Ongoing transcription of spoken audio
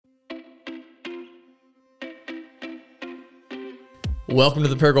Welcome to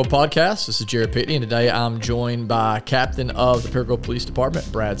the Paragould Podcast. This is Jared Pitney, and today I'm joined by Captain of the Paragould Police Department,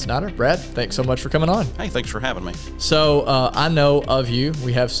 Brad Snyder. Brad, thanks so much for coming on. Hey, thanks for having me. So I know of you.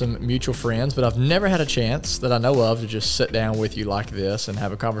 We have some mutual friends, but I've never had a chance that I know of to just sit down with you like this and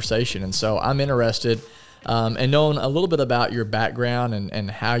have a conversation. And so I'm interested in knowing a little bit about your background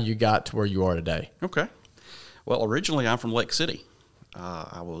and how you got to where you are today. Okay. Well, originally I'm from Lake City.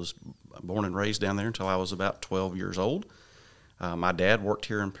 I was born and raised down there until I was about 12 years old. My dad worked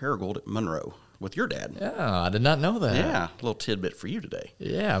here in Paragould at Monroe with your dad. Yeah, I did not know that. Yeah, a little tidbit for you today.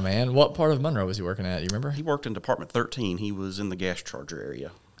 Yeah, man. What part of Monroe was he working at? You remember? He worked in Department 13. He was in the gas charger area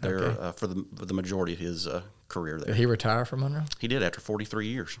there Okay. for the majority of his career there. Did he retire from Monroe? He did after 43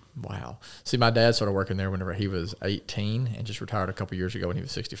 years. Wow. See, my dad started working there whenever he was 18 and just retired a couple years ago when he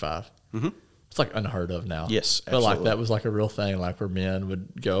was 65. Mm-hmm. It's like unheard of now. Yes, But like absolutely. that was like a real thing, like where men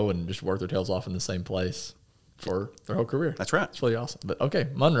would go and just work their tails off in the same place for their whole career. That's right. It's really awesome. But okay,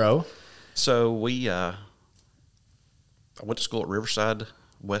 Monroe. So I went to school at Riverside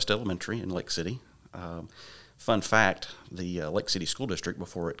West Elementary in Lake City. Fun fact, the Lake City School District,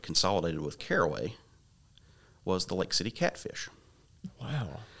 before it consolidated with Caraway, was the Lake City Catfish.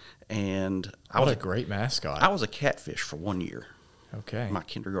 Wow. And What a great mascot. I was a catfish for 1 year, Okay. my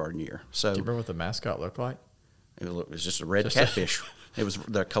kindergarten year. So Do you remember what the mascot looked like? it was just a red Just catfish.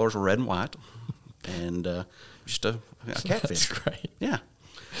 The colors were red and white, and just a catfish. That's great. Yeah.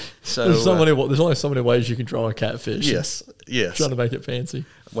 So There's only so many ways you can draw a catfish. yes. Trying to make it fancy.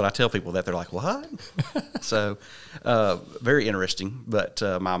 When I tell people that, they're like, "What?" So, very interesting. But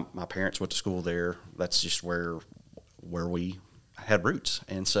my parents went to school there. That's just where we had roots.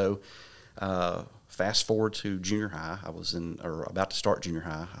 And so, fast forward to junior high. I was about to start junior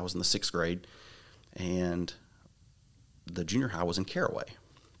high. I was in the 6th grade, and the junior high was in Caraway.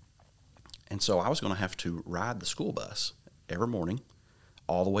 And so I was going to have to ride the school bus every morning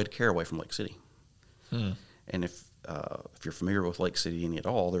all the way to Caraway from Lake City. And if you're familiar with Lake City any at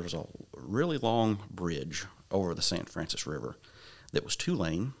all, there was a really long bridge over the San Francisco River that was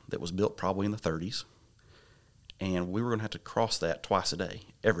 2-lane, that was built probably in the 30s. And we were going to have to cross that twice a day,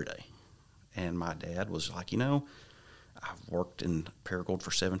 every day. And my dad was like, I've worked in Paragould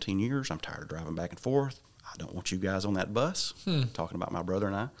for 17 years. I'm tired of driving back and forth. I don't want you guys on that bus, talking about my brother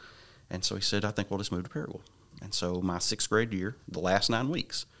and I. And so he said, I think we'll just move to Paragould. And so my 6th grade year, the last 9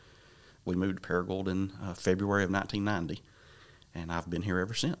 weeks, we moved to Paragould in February of 1990, and I've been here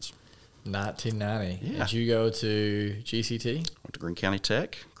ever since. 1990. Yeah. Did you go to GCT? Went to Greene County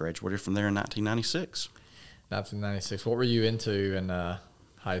Tech, graduated from there in 1996. 1996. What were you into in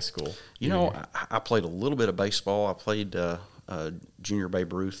high school? I played a little bit of baseball. I played Junior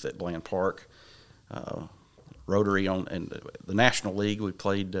Babe Ruth at Bland Park, Rotary and the National League. We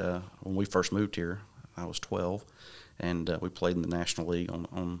played when we first moved here. I was 12, and we played in the National League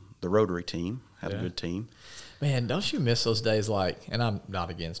on the Rotary team. Had a good team. Man, don't you miss those days and I'm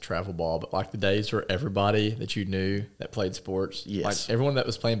not against travel ball, but like the days where everybody that you knew that played sports, Yes. like everyone that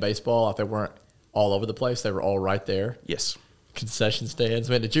was playing baseball, if they weren't all over the place, they were all right there. Yes. Concession stands.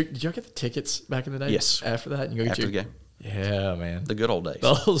 Man, did y'all get the tickets back in the day? Yes. After that? And you go get After the game. Yeah, man. The good old days.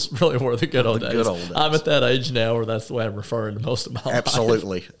 Those really were the good old days. good old days. I'm at that age now where that's the way I'm referring to most of my life.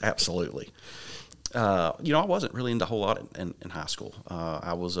 Absolutely. I wasn't really into a whole lot in high school.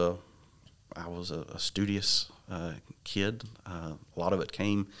 I was a studious kid. A lot of it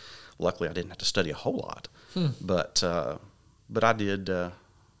came. Luckily, I didn't have to study a whole lot, but I did.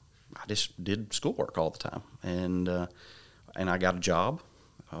 I just did schoolwork all the time, and I got a job.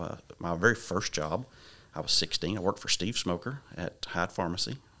 My very first job. I was 16. I worked for Steve Smoker at Hyde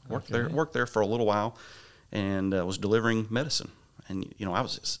Pharmacy. Worked there for a little while, and was delivering medicine. And I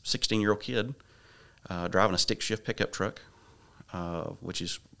was a 16-year-old kid driving a stick shift pickup truck, which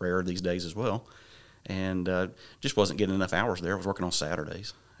is rare these days as well, and just wasn't getting enough hours there. I was working on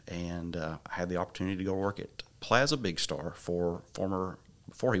Saturdays, and I had the opportunity to go work at Plaza Big Star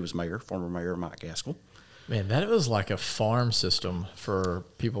before he was mayor, former Mayor Mike Gaskell. Man, that was like a farm system for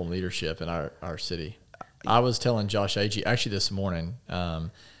people in leadership in our city. I was telling Josh Agee, actually this morning,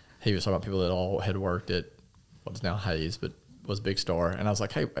 he was talking about people that all had worked at what's now Hayes, but was Big Star. And I was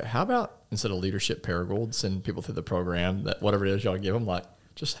like, hey, how about instead of Leadership Paragould, send people through the program that whatever it is y'all give them,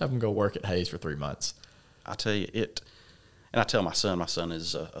 just have them go work at Hayes for 3 months. I tell you, and I tell my son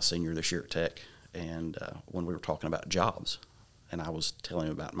is a senior this year at Tech, and when we were talking about jobs, and I was telling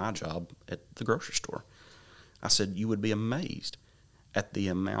him about my job at the grocery store, I said, you would be amazed at the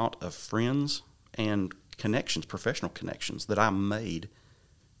amount of friends and connections, professional connections, that I made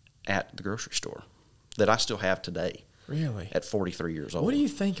at the grocery store that I still have today. Really? At 43 years old. What do you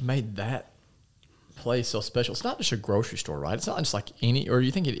think made that place so special? It's not just a grocery store, right? It's not just like any, or do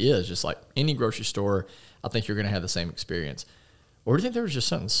you think it is just like any grocery store? I think you're going to have the same experience. Or do you think there was just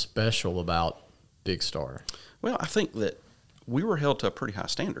something special about Big Star? Well, I think that we were held to a pretty high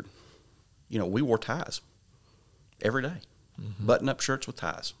standard. You know, we wore ties every day, button-up shirts with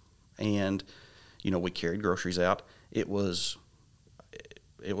ties. And, you know, we carried groceries out. It was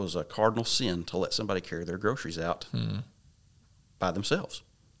a cardinal sin to let somebody carry their groceries out by themselves.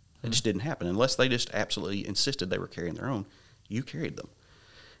 It just didn't happen. Unless they just absolutely insisted they were carrying their own, you carried them.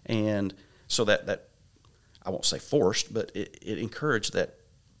 And so that I won't say forced, but it encouraged that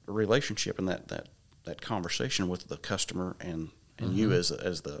relationship and that conversation with the customer and you as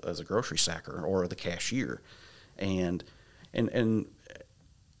a grocery sacker or the cashier. And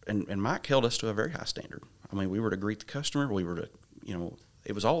Mike held us to a very high standard. I mean, we were to greet the customer. We were to, you know,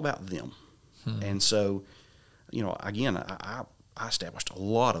 it was all about them. And so, you know, again, I established a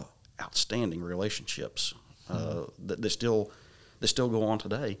lot of outstanding relationships that still go on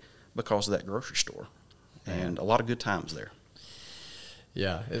today because of that grocery store, and a lot of good times there.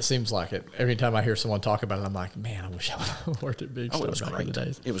 Yeah, it seems like it. Every time I hear someone talk about it, I'm like, man, I wish I would have worked at Big Star back in the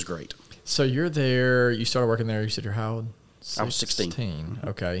days. It was great. So you're there. You started working there. You said you're how old? I was 16.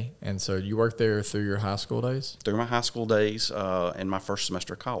 Okay. And so you worked there through your high school days? Through my high school days and my first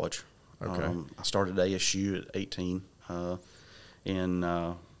semester of college. Okay. I started ASU at 18.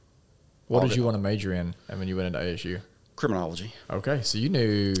 What did you want to major in when you went into ASU? Criminology. Okay. So you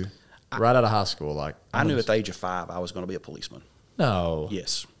knew right out of high school, like. I knew at the age of 5 I was going to be a policeman. No.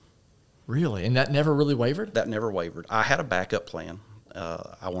 Yes. Really? And that never really wavered? That never wavered. I had a backup plan.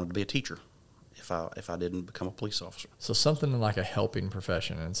 I wanted to be a teacher if I didn't become a police officer. So something like a helping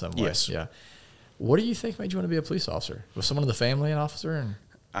profession in some way. Yes. Yeah. What do you think made you want to be a police officer? Was someone in the family an officer? And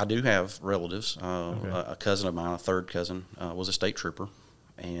I do have relatives. A cousin of mine, a third cousin, was a state trooper,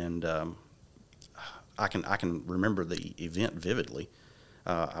 and I can remember the event vividly.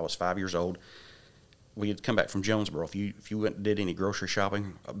 I was 5 years old. We had come back from Jonesboro. If you went and did any grocery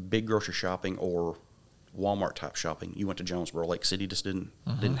shopping, big grocery shopping or Walmart type shopping, you went to Jonesboro. Lake City just didn't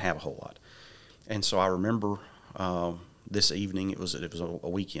have a whole lot. And so I remember this evening. It was a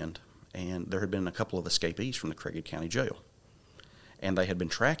weekend, and there had been a couple of escapees from the Craighead County Jail, and they had been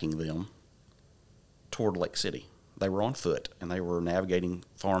tracking them toward Lake City. They were on foot, and they were navigating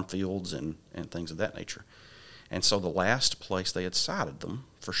farm fields and things of that nature. And so the last place they had sighted them,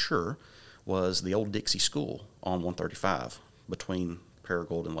 for sure, was the old Dixie School on 135 between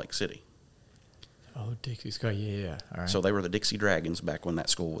Paragould and Lake City. Oh, Dixie School, yeah. All right. So they were the Dixie Dragons back when that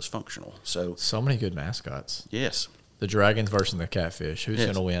school was functional. So many good mascots. Yes. The Dragons versus the Catfish. Who's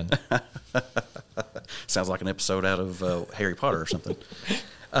going to win? Sounds like an episode out of Harry Potter or something.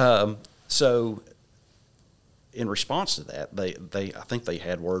 So in response to that, I think they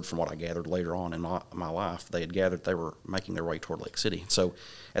had word from what I gathered later on in my life. They had gathered they were making their way toward Lake City. So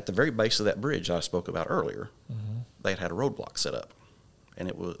at the very base of that bridge I spoke about earlier, they had a roadblock set up. And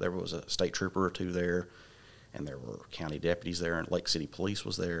there was a state trooper or two there, and there were county deputies there, and Lake City Police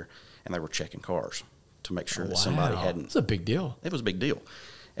was there, and they were checking cars to make sure that somebody hadn't. It's a big deal. It was a big deal.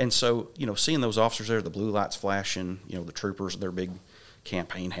 And so, you know, seeing those officers there, the blue lights flashing, you know, the troopers, their big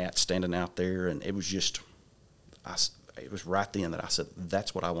campaign hats standing out there, and it was just, it was right then that I said,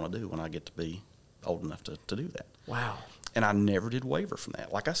 that's what I want to do when I get to be old enough to do that. Wow. And I never did waver from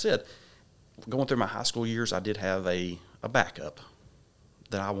that. Like I said, going through my high school years, I did have a backup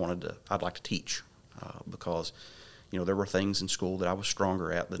that I'd like to teach because, you know, there were things in school that I was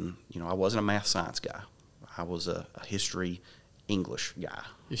stronger at than, you know, I wasn't a math science guy. I was a history English guy.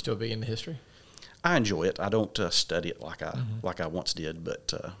 You still big into history? I enjoy it. I don't study it like I once did,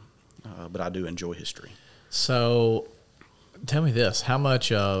 but I do enjoy history. So tell me this, how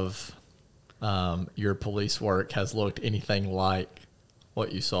much of your police work has looked anything like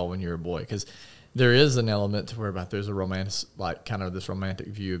what you saw when you were a boy? Because there is an element to where there's a romance, like kind of this romantic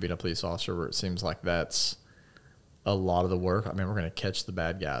view of being a police officer where it seems like that's a lot of the work. I mean, we're going to catch the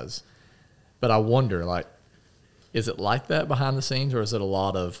bad guys. But I wonder, like, is it like that behind the scenes, or is it a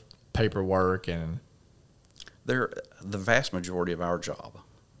lot of paperwork and? The vast majority of our job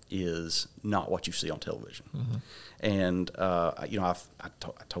is not what you see on television. And, you know, I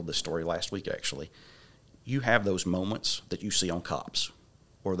told this story last week, actually. You have those moments that you see on Cops,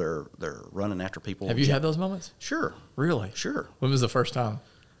 or they're running after people. Have you had those moments? Sure. Really? Sure. When was the first time?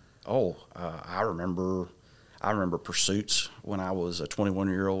 Oh, I remember pursuits when I was a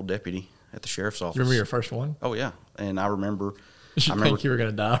 21-year-old deputy at the sheriff's office. You remember your first one? Oh yeah, and I remember. Did you think you were going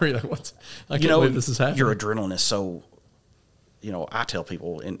to die? Or you're like, I can't believe this is happening. Your adrenaline is so. You know, I tell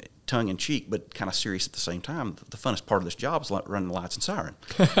people, and tongue in cheek, but kind of serious at the same time. The funnest part of this job is running the lights and siren.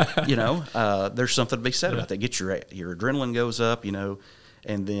 There's something to be said about that. Get your adrenaline goes up,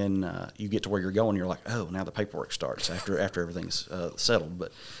 and then you get to where you're going. You're like, oh, now the paperwork starts after everything's settled.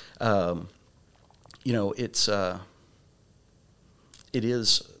 But it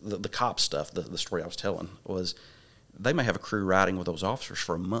is the cop stuff. The story I was telling was they may have a crew riding with those officers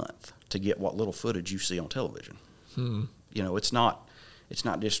for a month to get what little footage you see on television. It's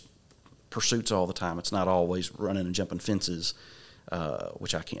not just pursuits all the time. It's not always running and jumping fences,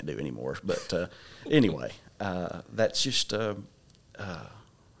 which I can't do anymore. But anyway, that's just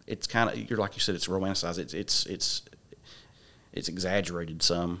it's kind of, you're like you said, it's romanticized. It's exaggerated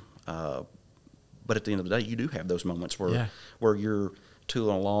some. But at the end of the day, you do have those moments where you're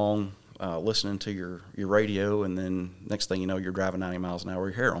tooling along, listening to your radio, and then next thing you know, you're driving 90 miles an hour,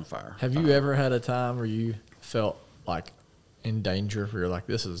 your hair on fire. Have you ever had a time where you felt like in danger, where you're like,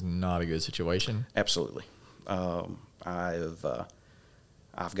 this is not a good situation? Absolutely. I've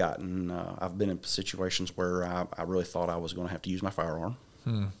been in situations where I really thought I was going to have to use my firearm.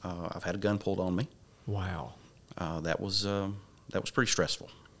 I've had a gun pulled on me. Wow. That was pretty stressful.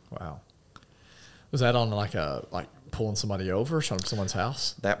 Wow. Was that on like pulling somebody over from someone's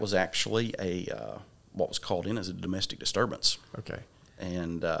house? That was actually what was called in as a domestic disturbance. Okay.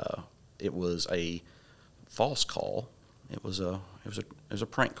 And it was a false call. It was a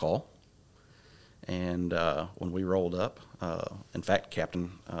prank call. And when we rolled up, in fact,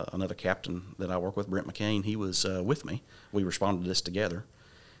 another captain that I work with, Brent McCain, he was with me. We responded to this together.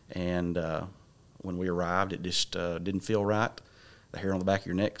 And when we arrived, it just didn't feel right. The hair on the back of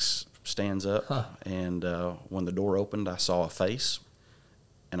your neck stands up. And when the door opened, I saw a face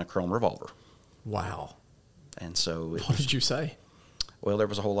and a chrome revolver. Wow. And so what did you say? Well, there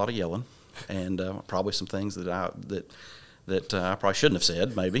was a whole lot of yelling, and probably some things that I probably shouldn't have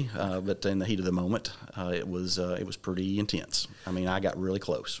said, maybe. But in the heat of the moment, it was pretty intense. I mean, I got really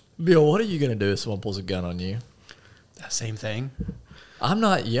close. Bill, what are you going to do if someone pulls a gun on you? Same thing. I'm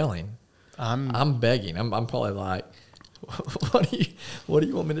not yelling. I'm begging. I'm probably like, what do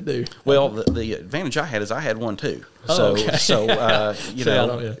you want me to do? Well, the advantage I had is I had one too. Oh, okay.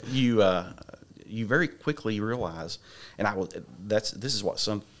 You very quickly realize, and this is what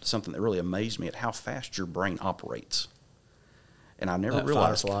something that really amazed me at how fast your brain operates. And I never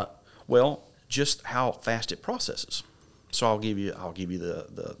realized a lot. Well, just how fast it processes. So I'll give you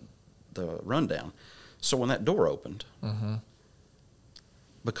the rundown. So when that door opened,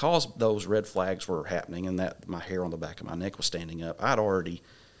 because those red flags were happening and that my hair on the back of my neck was standing up, I'd already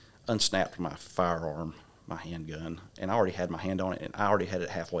unsnapped my firearm, my handgun, and I already had my hand on it, and I already had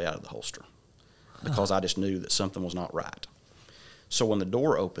it halfway out of the holster because I just knew that something was not right. So when the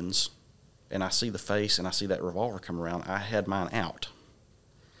door opens and I see the face and I see that revolver come around, I had mine out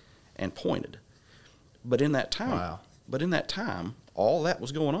and pointed. But in that time, all that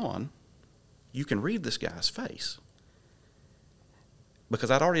was going on, you can read this guy's face.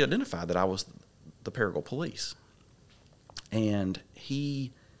 Because I'd already identified that I was the Paragould police. And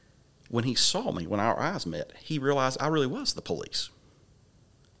when he saw me, when our eyes met, he realized I really was the police.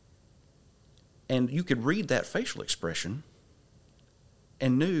 And you could read that facial expression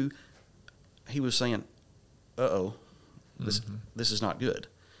and knew he was saying, uh-oh, this is not good.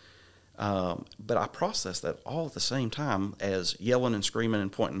 But I processed that all at the same time as yelling and screaming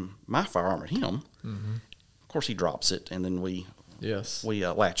and pointing my firearm at him. Of course, he drops it, and then we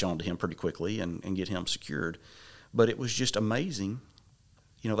latch on to him pretty quickly and get him secured. But it was just amazing.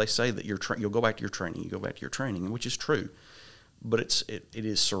 They say that you'll go back to your training, which is true. But it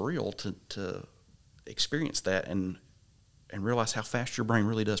is surreal to experience that and realize how fast your brain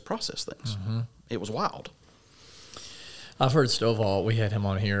really does process things. It was wild. I've heard Stovall, we had him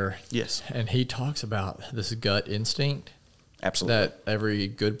on here. Yes. And he talks about this gut instinct. Absolutely. That every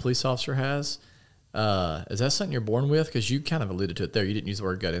good police officer has. Is that something you're born with? Because you kind of alluded to it there. You didn't use the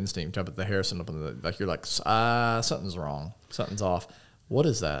word gut instinct. Jump at the Harrison up in the, you're like, something's wrong. Something's off. What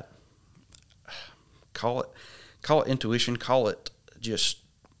is that? Call it intuition. Call it just,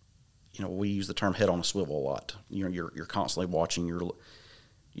 we use the term head on a swivel a lot. You're constantly watching.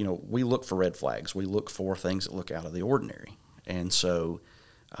 We look for red flags. We look for things that look out of the ordinary. And so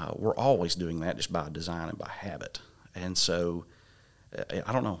we're always doing that just by design and by habit. And so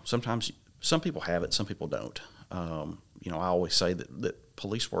I don't know. Sometimes some people have it, some people don't. I always say that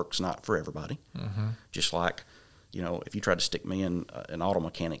police work's not for everybody. Just like, if you tried to stick me in an auto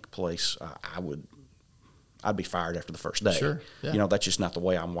mechanic place, I'd be fired after the first day. Sure. Yeah. That's just not the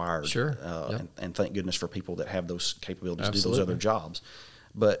way I'm wired. Sure. And thank goodness for people that have those capabilities Absolutely. to do those other jobs.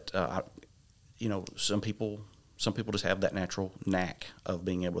 But some people some people just have that natural knack of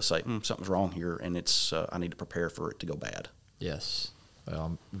being able to say, something's wrong here, and it's I need to prepare for it to go bad. Yes. Well,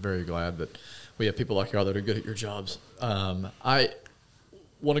 I'm very glad that we have people like you out there that are good at your jobs. I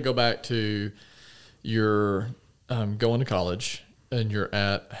want to go back to your going to college, and you're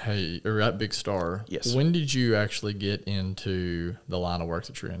at Big Star. Yes. When did you actually get into the line of work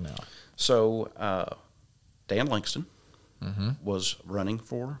that you're in now? So Dan Langston was running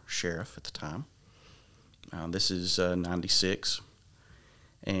for sheriff at the time. This is 96.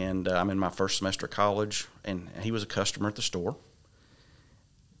 And I'm in my first semester of college, and he was a customer at the store.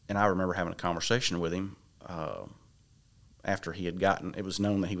 And I remember having a conversation with him after he had it was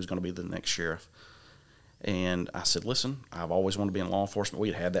known that he was going to be the next sheriff. And I said, listen, I've always wanted to be in law enforcement.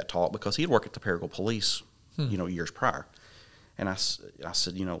 We had that talk because he had worked at the Paragould Police, years prior. And I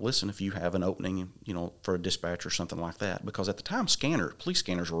said, listen, if you have an opening, for a dispatcher or something like that, because at the time, police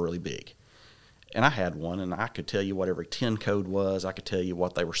scanners were really big. And I had one, and I could tell you what every 10 code was. I could tell you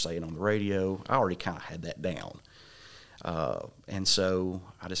what they were saying on the radio. I already kind of had that down. And so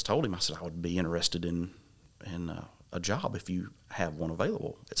I just told him, I said, I would be interested in a job if you have one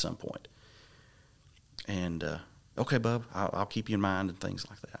available at some point. And, okay, bub, I'll keep you in mind and things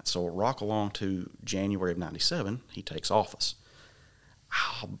like that. So rock along to January of 97, he takes office.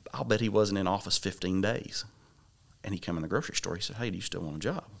 I'll bet he wasn't in office 15 days. And he come in the grocery store. He said, hey, do you still want a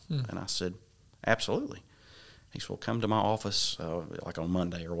job? And I said, absolutely. He said, well, come to my office like on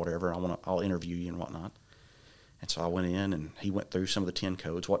Monday or whatever. I'll interview you and whatnot. And so I went in, and he went through some of the 10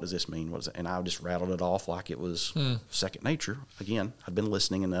 codes. What does this mean? And I just rattled it off like it was second nature. Again, I'd been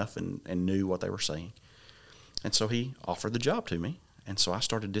listening enough and knew what they were saying. And so he offered the job to me. And so I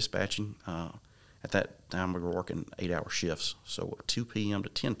started dispatching. At that time, we were working 8-hour shifts, so 2 p.m. to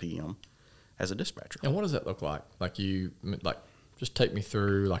 10 p.m. as a dispatcher. And what does that look like? Just take me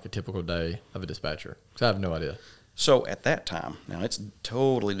through like a typical day of a dispatcher, because I have no idea. So at that time, now it's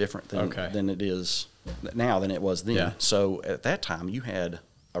totally different than it is now than it was then. Yeah. So at that time, you had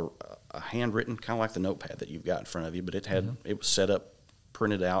a handwritten, kind of like the notepad that you've got in front of you, but it had it was set up,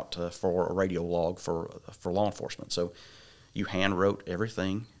 printed out for a radio log for law enforcement. So you hand wrote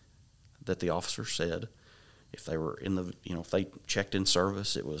everything that the officer said. If they were if they checked in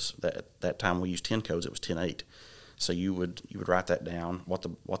service, it was that time we used 10 codes. It was 10-8. So you would write that down, what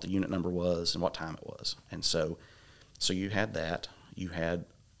the unit number was and what time it was. And so you had that. You had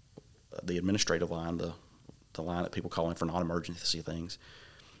the administrative line, the line that people call in for non-emergency things.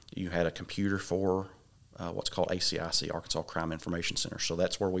 You had a computer for what's called ACIC, Arkansas Crime Information Center. So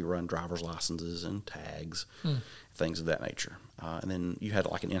that's where we run driver's licenses and tags, things of that nature. And then you had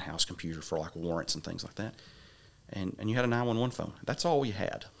like an in-house computer for like warrants and things like that. And you had a 911 phone. That's all we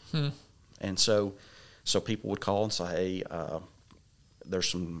had. And so people would call and say, hey, there's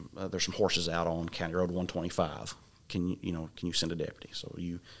some horses out on County Road 125. Can you send a deputy? So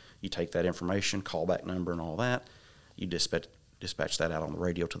you take that information, callback number and all that. You dispatch that out on the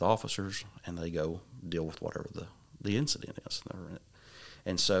radio to the officers, and they go deal with whatever the incident is.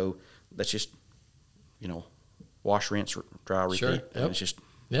 And so that's just, wash, rinse, dry, repeat. Sure. Yep. And it's just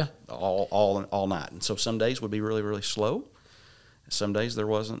Yeah. all night. And so some days would be really, really slow. Some days there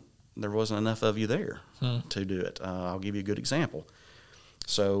wasn't enough of you there to do it. I'll give you a good example.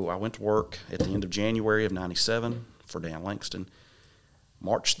 So I went to work at the end of January of 97 for Dan Langston.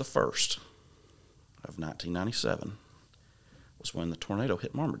 March the 1st of 1997 was when the tornado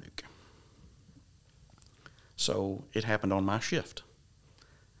hit Marmaduke. So it happened on my shift.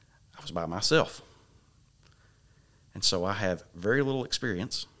 I was by myself. And so I have very little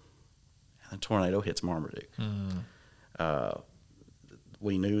experience, and the tornado hits Marmaduke.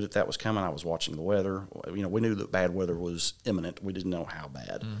 We knew that was coming. I was watching the weather. We knew that bad weather was imminent. We didn't know how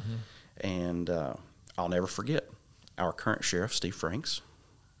bad. And I'll never forget, our current sheriff, Steve Franks,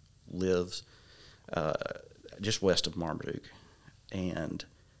 lives just west of Marmaduke. And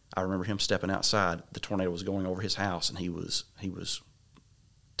I remember him stepping outside. The tornado was going over his house, and he was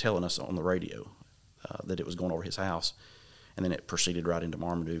telling us on the radio that it was going over his house. And then it proceeded right into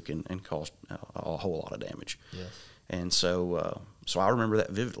Marmaduke and caused a whole lot of damage. Yes. And so I remember that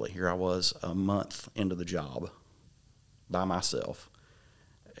vividly. Here I was a month into the job by myself,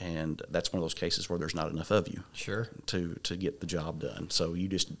 and that's one of those cases where there's not enough of you to get the job done. So you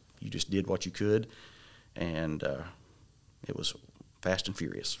just did what you could, and it was fast and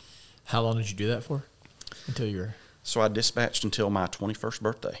furious. How long did you do that for? Until you were... So I dispatched until my 21st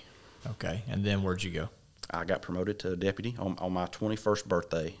birthday. Okay, and then where'd you go? I got promoted to deputy on my 21st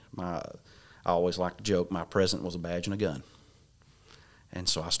birthday. I always like to joke, my present was a badge and a gun. And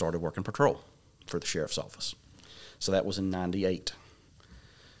so I started working patrol for the sheriff's office. So that was in 98,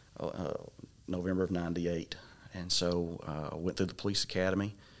 November of 98. And so went through the police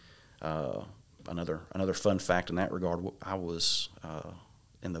academy. Another fun fact in that regard, I was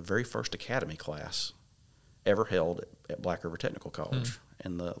in the very first academy class ever held at Black River Technical College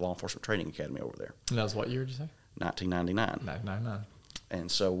in the Law Enforcement Training Academy over there. And that was what year did you say? 1999. 1999.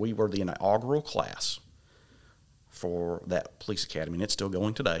 And so we were the inaugural class for that police academy, and it's still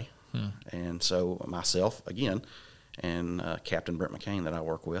going today. And so myself, again, and Captain Brent McCain that I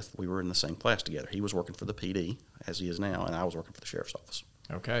work with, we were in the same class together. He was working for the PD, as he is now, and I was working for the sheriff's office.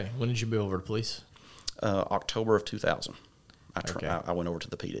 Okay. When did you move over to police? October of 2000. Okay. I went over to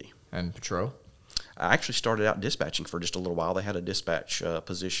the PD. And patrol? I actually started out dispatching for just a little while. They had a dispatch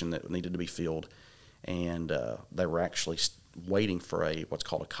position that needed to be filled, and they were actually waiting for what's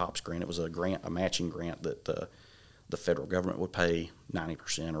called a COPS grant. It was a matching grant that the federal government would pay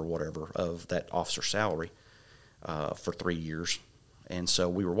 90% or whatever of that officer's salary for 3 years. And so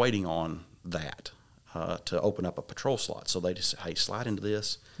we were waiting on that to open up a patrol slot. So they just said, hey, slide into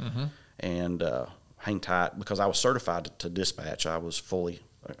this and hang tight. Because I was certified to dispatch, I was fully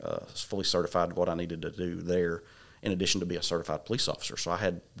certified to what I needed to do there, in addition to be a certified police officer. So I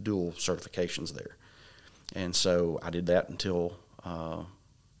had dual certifications there. And so I did that until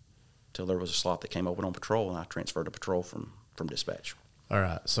there was a slot that came open on patrol, and I transferred to patrol from dispatch. All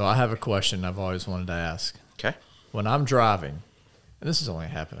right. So I have a question I've always wanted to ask. Okay. When I'm driving, and this has only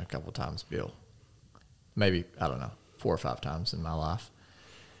happened a couple times, Bill, maybe, I don't know, 4 or 5 times in my life,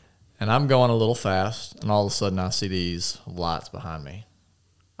 and I'm going a little fast, and all of a sudden I see these lights behind me.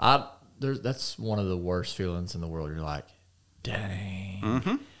 That's one of the worst feelings in the world. You're like,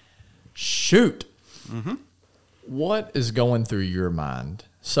 dang, shoot. What is going through your mind?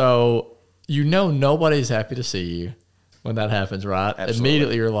 So nobody's happy to see you when that happens, right? Absolutely.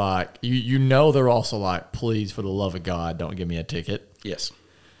 Immediately you're like, they're also like, please, for the love of God, don't give me a ticket. Yes.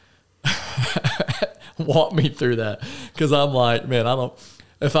 Walk me through that, because I'm like, man,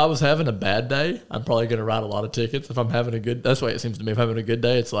 if I was having a bad day, I'm probably going to write a lot of tickets. If I'm having that's the way it seems to me. If I'm having a good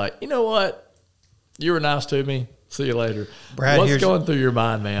day, it's like, you know what? You were nice to me. See you later. Brad, what's going through your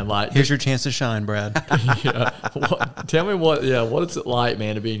mind, man? Like, here's your chance to shine, Brad. Tell me what is it like,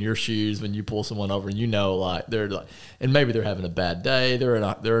 man, to be in your shoes when you pull someone over and and maybe they're having a bad day.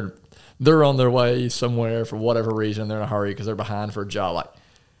 They're on their way somewhere for whatever reason. They're in a hurry because they're behind for a job. Like,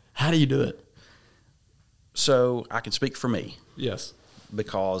 how do you do it? So I can speak for me. Yes.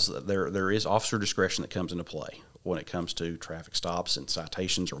 Because there is officer discretion that comes into play when it comes to traffic stops and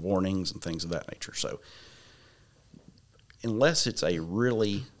citations or warnings and things of that nature. So unless it's a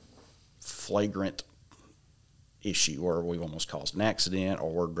really flagrant issue, or we've almost caused an accident,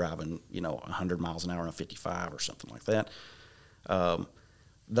 or we're driving 100 miles an hour on a 55 or something like that,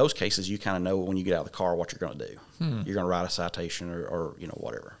 those cases you kind of know when you get out of the car what you're going to do. You're going to write a citation or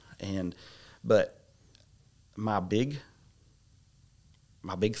whatever. But my big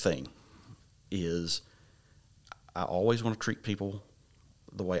thing is I always want to treat people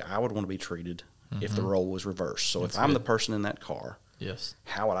the way I would want to be treated if the role was reversed. So if I'm the person in that car, yes,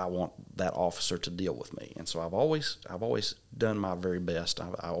 how would I want that officer to deal with me? And so I've always done my very best.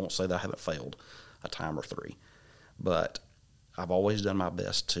 I won't say that I haven't failed a time or 3, but I've always done my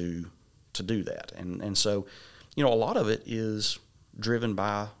best to do that. And so, a lot of it is driven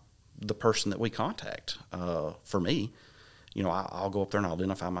by the person that we contact. For me, I'll go up there and I'll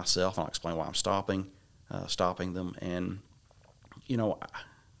identify myself and I'll explain why I'm stopping them. And,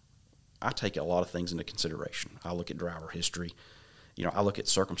 I take a lot of things into consideration. I look at driver history. I look at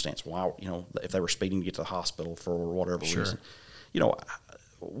circumstance. Why, if they were speeding to get to the hospital for whatever reason.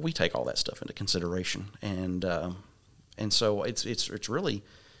 We take all that stuff into consideration. And so it's really,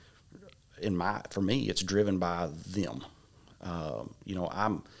 for me, it's driven by them.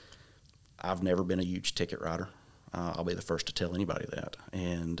 I've never been a huge ticket writer. I'll be the first to tell anybody that.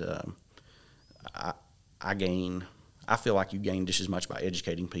 And I feel like you gain just as much by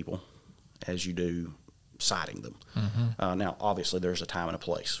educating people as you do citing them. Now, obviously, there's a time and a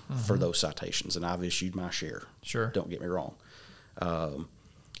place for those citations, and I've issued my share. Sure. Don't get me wrong. A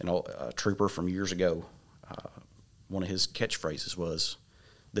trooper from years ago, one of his catchphrases was,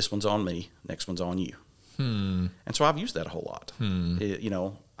 "This one's on me, next one's on you." And so I've used that a whole lot. I'm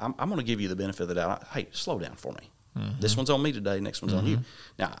going to give you the benefit of the doubt. Hey, slow down for me. This one's on me today, next one's on you.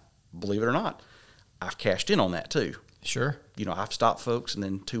 Now, believe it or not, I've cashed in on that too. Sure. I've stopped folks and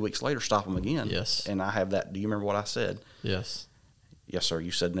then 2 weeks later stop them again. Yes. And I have that. Do you remember what I said? Yes. Yes, sir.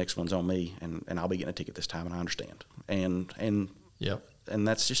 You said next one's on me, and I'll be getting a ticket this time, and I understand. And yep. And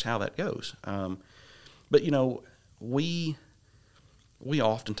that's just how that goes. But we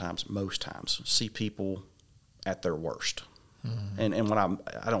oftentimes, most times, see people at their worst. And when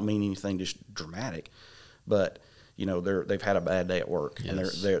I don't mean anything just dramatic, but they've had a bad day at work, and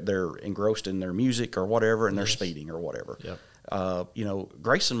Yes. they're engrossed in their music or whatever, and they're Yes. speeding or whatever. Yep.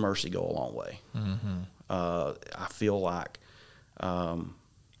 Grace and mercy go a long way. Mm-hmm. I feel like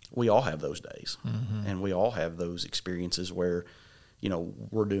we all have those days, and we all have those experiences where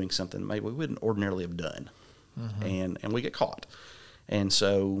we're doing something maybe we wouldn't ordinarily have done, and we get caught, and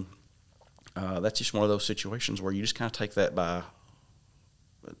so that's just one of those situations where you just kind of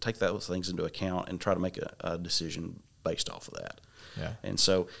take those things into account and try to make a decision based off of that. Yeah. And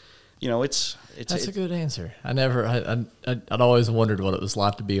so, it's That's a good answer. I'd always wondered what it was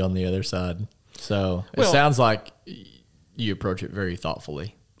like to be on the other side. So it sounds like you approach it very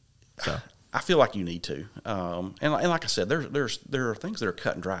thoughtfully. So I feel like you need to, and like I said, there are things that are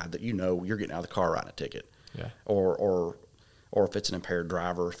cut and dried that you're getting out of the car writing a ticket, yeah, or if it's an impaired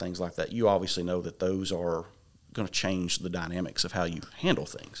driver, things like that. You obviously know that those are going to change the dynamics of how you handle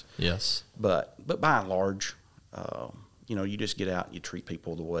things. yes, But by and large, you just get out, you treat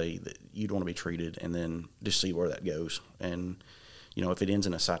people the way that you'd want to be treated, and then just see where that goes. And if it ends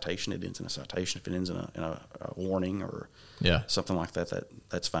in a citation, it ends in a citation. If it ends in a warning or something like that,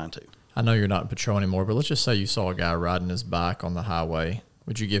 that's fine too. I know you're not in patrol anymore, but let's just say you saw a guy riding his bike on the highway.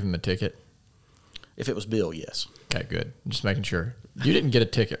 Would you give him a ticket? If it was Bill, yes. Okay, good. Just making sure. You didn't get a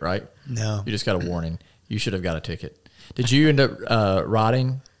ticket, right? No. You just got a warning. You should have got a ticket. Did you end up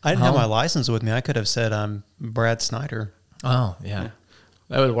riding? I didn't have home? my license with me. I could have said I'm Brad Snyder. Oh, yeah.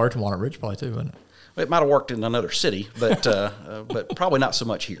 That would have worked in Walnut Ridge probably too, wouldn't it? It might have worked in another city, but probably not so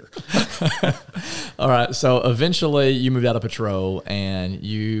much here. All right. So eventually you moved out of patrol and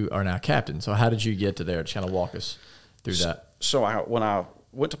you are now captain. So how did you get to there? Just kind of walk us through that. So when I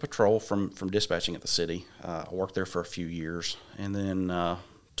went to patrol from dispatching at the city, I worked there for a few years, and then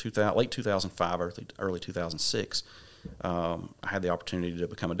late 2005, early 2006, I had the opportunity to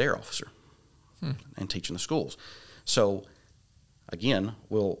become a DARE officer and teach in the schools. So again,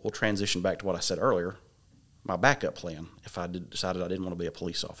 we'll transition back to what I said earlier. My backup plan, if I decided I didn't want to be a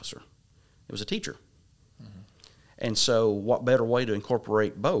police officer, it was a teacher. And so what better way to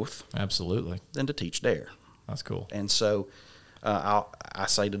incorporate both Absolutely. than to teach DARE? That's cool. And so I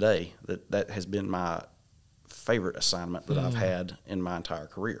say today that has been my favorite assignment that I've had in my entire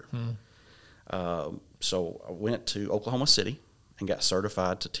career. So I went to Oklahoma City and got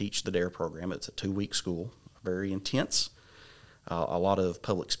certified to teach the DARE program. It's a 2-week school, very intense, a lot of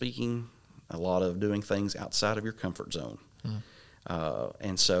public speaking, a lot of doing things outside of your comfort zone.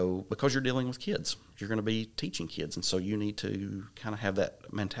 And so because you're dealing with kids, you're going to be teaching kids, and so you need to kind of have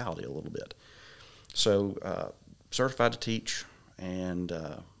that mentality a little bit. So certified to teach, and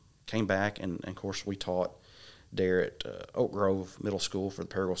came back, and of course we taught DARE at Oak Grove Middle School for the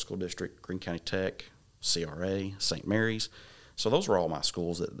Paragould School District, Greene County Tech, CRA, St. Mary's. So those were all my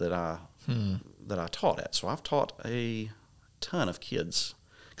schools that I taught at. So I've taught a ton of kids,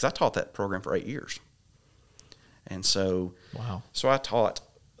 because I taught that program for 8 years. And so, Wow. So I taught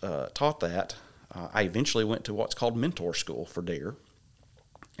that. I eventually went to what's called mentor school for DARE,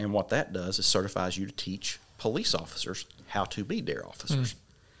 and what that does is certifies you to teach police officers how to be DARE officers.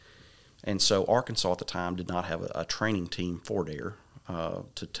 And so Arkansas at the time did not have a training team for DARE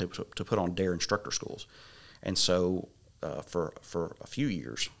to put on DARE instructor schools, and so for a few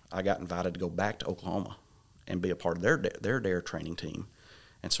years I got invited to go back to Oklahoma and be a part of their DARE training team.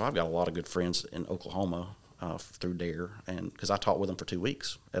 And so I've got a lot of good friends in Oklahoma through DARE, and because I taught with them for 2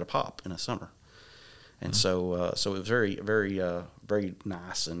 weeks at a pop in the summer. And so it was very, very, very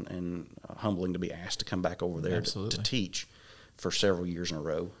nice and humbling to be asked to come back over there to teach for several years in a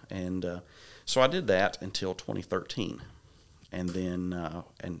row. And so I did that until 2013. And then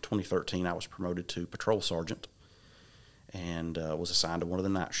in 2013, I was promoted to patrol sergeant and was assigned to one of the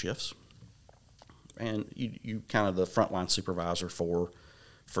night shifts. And you kind of the frontline supervisor for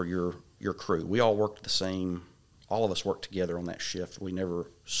your crew. We all worked the same. All of us worked together on that shift. We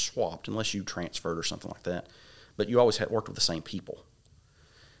never swapped unless you transferred or something like that. But you always worked with the same people.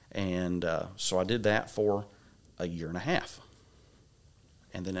 And so I did that for a year and a half.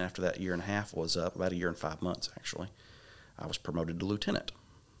 And then after that year and a half was up, about a year and 5 months actually, I was promoted to lieutenant.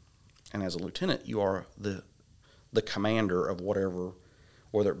 And as a lieutenant, you are the commander of whatever,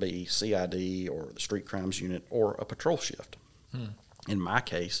 whether it be CID or the street crimes unit or a patrol shift. In my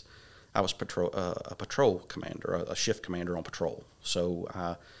case, I was a patrol commander, a shift commander on patrol.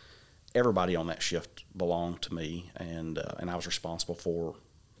 So everybody on that shift belonged to me, and I was responsible for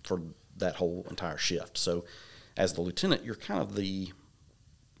that whole entire shift. So as the lieutenant, you're kind of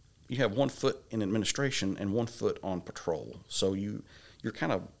you have 1 foot in administration and 1 foot on patrol. So you're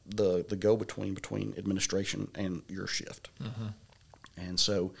kind of the go-between between administration and your shift. And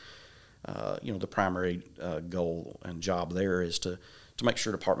so the primary goal and job there is to make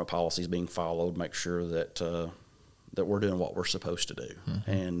sure department policy is being followed, make sure that that we're doing what we're supposed to do.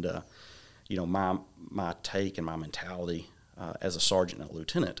 And my take and my mentality as a sergeant and a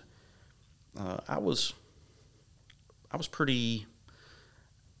lieutenant, I was pretty,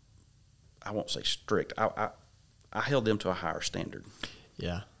 I won't say strict. I held them to a higher standard.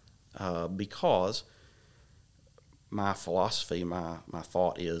 Yeah. Because my philosophy, my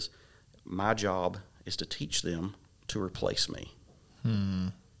thought is, my job is to teach them to replace me.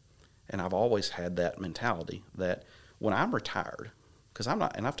 And I've always had that mentality that when I'm retired, because I'm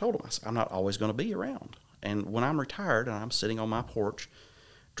not, and I've told them, I'm not always going to be around. And when I'm retired and I'm sitting on my porch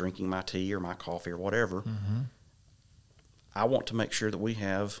drinking my tea or my coffee or whatever, I want to make sure that we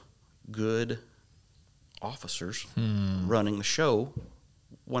have good officers running the show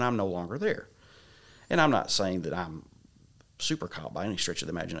when I'm no longer there. And I'm not saying that I'm super cop by any stretch of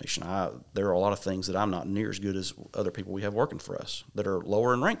the imagination. There are a lot of things that I'm not near as good as other people we have working for us that are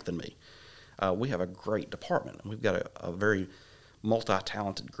lower in rank than me. We have a great department. We've got a very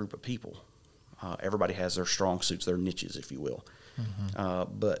multi-talented group of people. Everybody has their strong suits, their niches, if you will.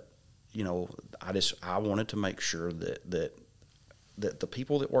 But I wanted to make sure that the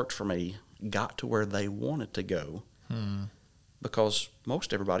people that worked for me got to where they wanted to go, because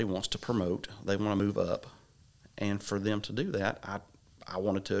most everybody wants to promote, they want to move up, and for them to do that, I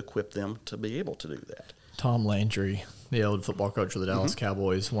wanted to equip them to be able to do that. Tom Landry, the old football coach for the Dallas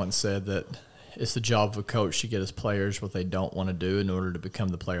Cowboys, once said that it's the job of a coach to get his players what they don't want to do in order to become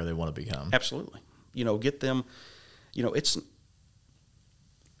the player they want to become. Absolutely. Get them, it's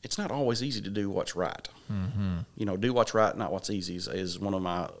not always easy to do what's right. Do what's right, not what's easy is one of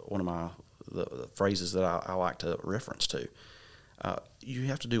the phrases that I like to reference to. You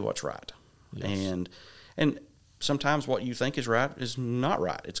have to do what's right. Yes. And sometimes what you think is right is not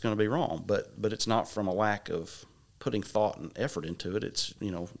right. It's going to be wrong, but it's not from a lack of putting thought and effort into it. It's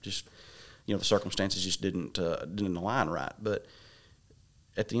just the circumstances just didn't align right. But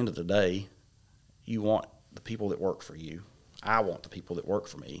at the end of the day, you want the people that work for you. I want the people that work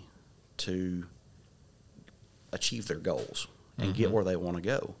for me to achieve their goals and get where they want to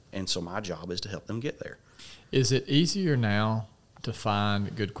go. And so my job is to help them get there. Is it easier now to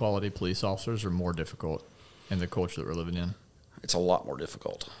find good quality police officers or more difficult in the culture that we're living in? It's a lot more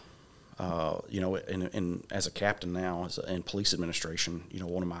difficult. And as a captain now in police administration,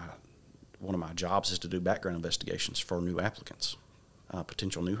 one of my jobs is to do background investigations for new applicants,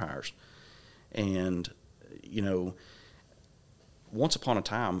 potential new hires. And, once upon a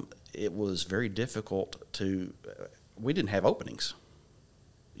time, it was very difficult we didn't have openings.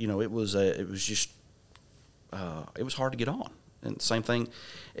 It was hard to get on. And same thing,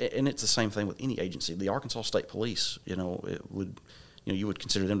 and it's the same thing with any agency. The Arkansas State Police, you would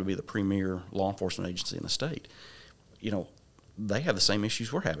consider them to be the premier law enforcement agency in the state. They have the same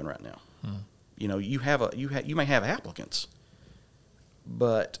issues we're having right now. You may have applicants,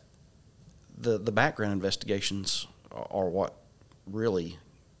 but the background investigations are what really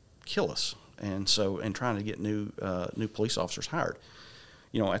kill us. And so, trying to get new police officers hired,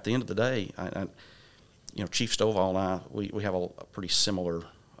 at the end of the day, Chief Stovall and I, we have a pretty similar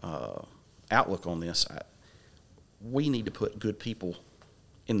outlook on this. We need to put good people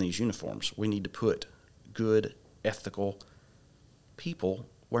in these uniforms. We need to put good, ethical people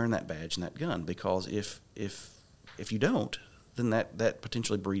wearing that badge and that gun, because if you don't, then that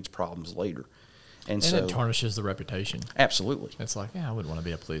potentially breeds problems later. And so it tarnishes the reputation. Absolutely. It's like, I wouldn't want to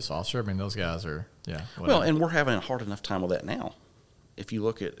be a police officer. I mean, those guys are, whatever. Well, and we're having a hard enough time with that now. If you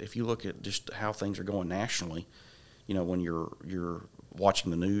look at just how things are going nationally, when you're watching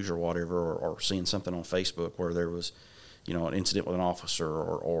the news or whatever, or seeing something on Facebook where there was, an incident with an officer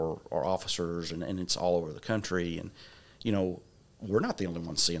or officers, and it's all over the country, and we're not the only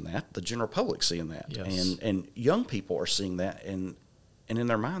ones seeing that. The general public's seeing that, yes. and young people are seeing that, and in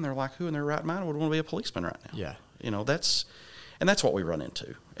their mind they're like, who in their right mind would want to be a policeman right now? Yeah, that's what we run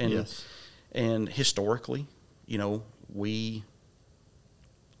into, and yes. And historically, we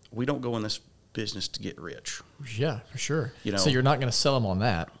don't go in this business to get rich. Yeah, for sure. So you're not going to sell them on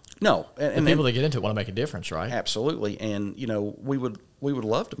that. No, and people that get into it want to make a difference, right? Absolutely, and we would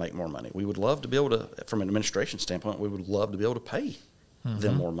love to make more money. We would love to be able to, from an administration standpoint, we would love to be able to pay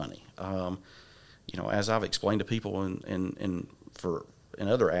them more money. As I've explained to people in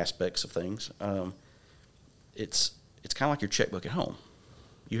other aspects of things, it's kind of like your checkbook at home.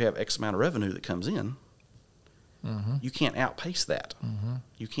 You have X amount of revenue that comes in. You can't outpace that.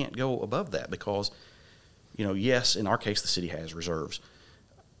 You can't go above that because, yes, in our case, the city has reserves,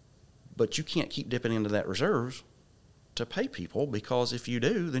 but you can't keep dipping into that reserves to pay people, because if you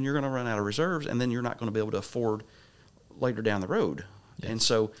do, then you're going to run out of reserves, and then you're not going to be able to afford later down the road. Yes. And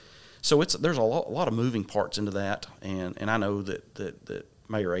so there's a lot of moving parts into that, and I know that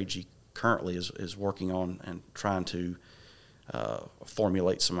Mayor Agee currently is working on and trying to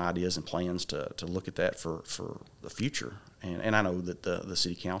formulate some ideas and plans to look at that for the future. And I know that the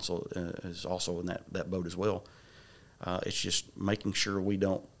city council is also in that boat as well. It's just making sure we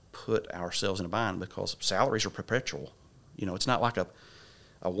don't put ourselves in a bind, because salaries are perpetual. It's not like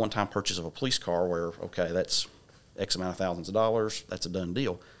a one-time purchase of a police car where, okay, that's X amount of thousands of dollars, that's a done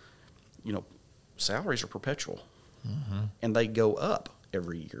deal. Salaries are perpetual, and they go up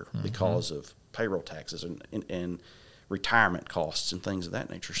every year because of payroll taxes and retirement costs and things of that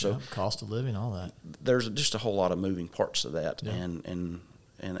nature. So cost of living, all that. There's just a whole lot of moving parts to that, Yeah.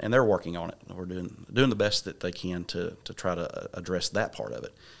 and they're working on it. We're doing the best that they can to try to address that part of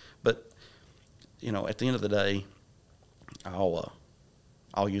it. But at the end of the day,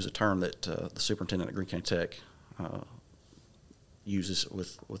 I'll use a term that the superintendent at Greene County Tech uses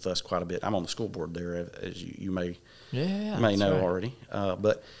with us quite a bit. I'm on the school board there, as you may know right. already.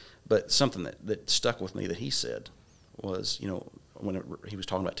 But something that stuck with me that he said was, when he was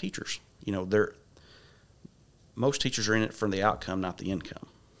talking about teachers, most teachers are in it for the outcome, not the income.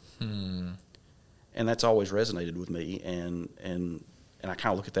 And that's always resonated with me, and I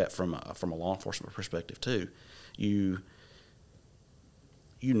kind of look at that from a law enforcement perspective too.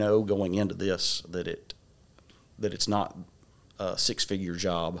 Going into this that it's not a six-figure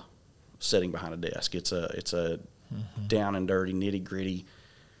job sitting behind a desk. It's a down and dirty, nitty gritty,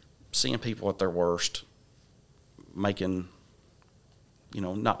 seeing people at their worst, making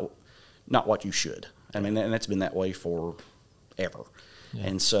not what you should. I mean, and that's been that way forever. Yeah.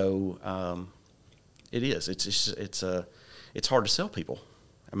 And so it is. It's hard to sell people.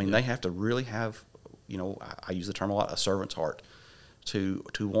 I mean, they have to really have, I use the term a lot, a servant's heart to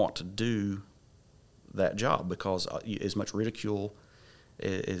want to do that job, because as much ridicule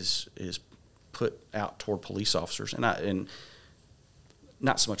is put out toward police officers, and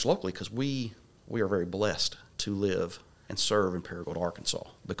not so much locally, because we are very blessed to live and serve in Paragould, Arkansas,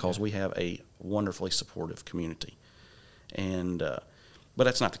 because we have a wonderfully supportive community, and but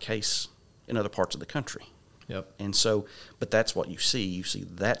that's not the case in other parts of the country. Yep. And so, but that's what you see. You see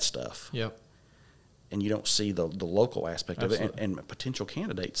that stuff. Yep. And you don't see the local aspect Absolutely. of it, and looking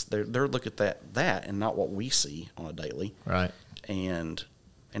at they're looking at that and not what we see on a daily. Right. And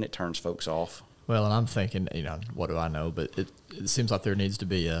it turns folks off. Well, and I'm thinking, what do I know? But it seems like there needs to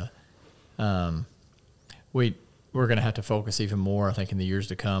be we're going to have to focus even more, I think, in the years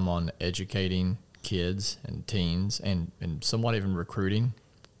to come on educating kids and teens and somewhat even recruiting,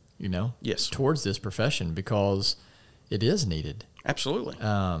 Yes. towards this profession, because it is needed. Absolutely.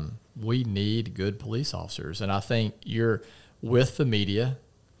 We need good police officers. And I think you're with the media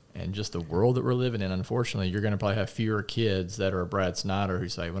and just the world that we're living in, unfortunately, you're going to probably have fewer kids that are a Brad Snyder who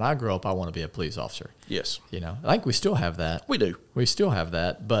say, when I grow up, I want to be a police officer. Yes. I think we still have that. We do. We still have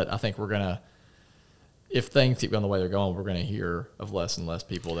that. But I think we're going to, if things keep going the way they're going, we're going to hear of less and less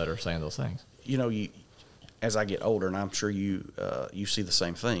people that are saying those things. As I get older, and I'm sure you see the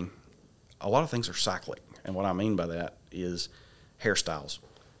same thing, a lot of things are cyclic. And what I mean by that is hairstyles,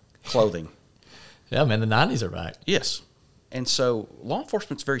 clothing. Yeah, man, the 90s are back. Yes. And so law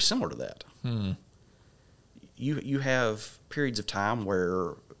enforcement's very similar to that. You have periods of time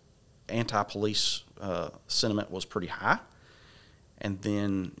where anti-police sentiment was pretty high, and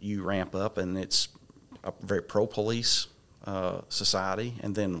then you ramp up and it's a very pro-police society,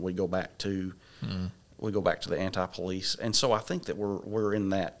 and then we go back to the anti-police. And so I think that we're in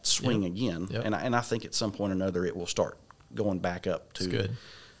that swing again. Yep. And I think at some point or another it will start going back up to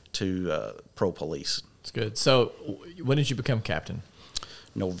pro-police. It's good. So when did you become captain?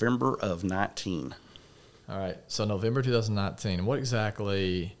 November of 19. All right. So November 2019. What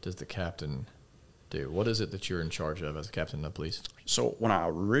exactly does the captain do? What is it that you're in charge of as a captain of police? So when I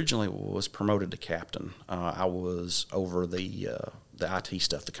originally was promoted to captain, I was over the IT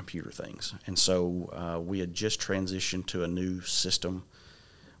stuff, the computer things. And so we had just transitioned to a new system.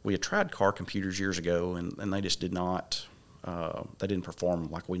 We had tried car computers years ago, and they just did not, they didn't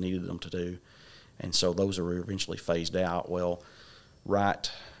perform like we needed them to do. And so those were eventually phased out. Well,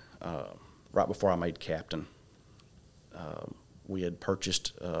 right before I made captain, we had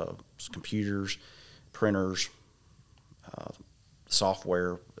purchased computers, printers,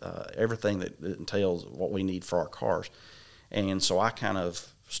 software, everything that entails what we need for our cars. And so I kind of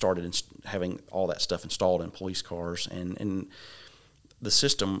started having all that stuff installed in police cars. And the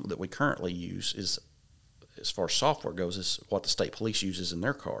system that we currently use is, as far as software goes, is what the state police uses in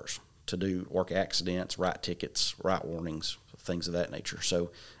their cars to do work accidents, write tickets, write warnings, things of that nature.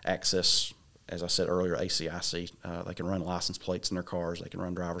 So access, as I said earlier, ACIC, they can run license plates in their cars. They can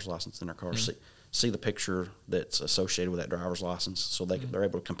run driver's license in their cars. See the picture that's associated with that driver's license, so they're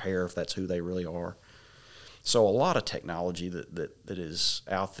able to compare if that's who they really are. So a lot of technology that is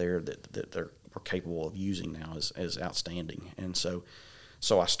out there that we're capable of using now is outstanding. And so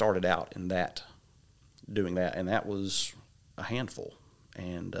I started out in that, doing that, and that was a handful.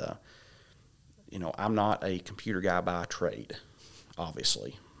 And I'm not a computer guy by trade,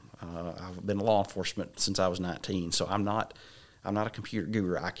 obviously. I've been in law enforcement since I was 19, so I'm not a computer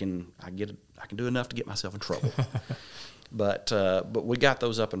guru. I can do enough to get myself in trouble. But we got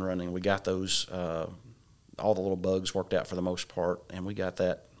those up and running. We got those all the little bugs worked out for the most part, and we got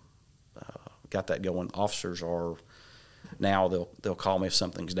that going. Officers are now they'll call me if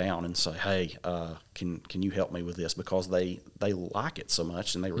something's down and say, hey, can you help me with this, because they like it so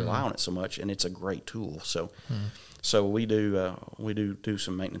much and they rely on it so much, and it's a great tool. So we do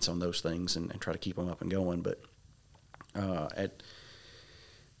some maintenance on those things and try to keep them up and going. But at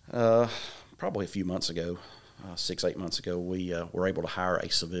probably a few months ago, 6-8 months ago, we were able to hire a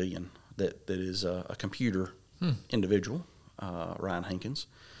civilian that is a computer individual, Ryan Hankins,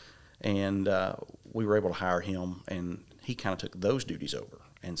 and we were able to hire him, and he kind of took those duties over.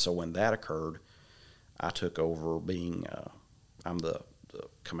 And so when that occurred, I took over being I'm the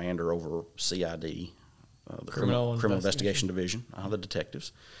commander over CID, the Criminal Investigation Division, the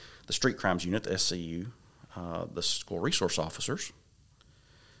detectives, the Street Crimes Unit, the SCU, the School Resource Officers.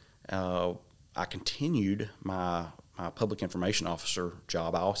 I continued my Public Information Officer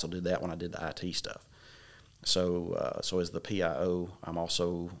job. I also did that when I did the IT stuff. So as the PIO, I'm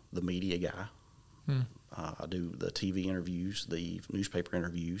also the media guy. I do the TV interviews, the newspaper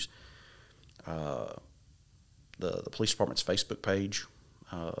interviews, the police department's Facebook page.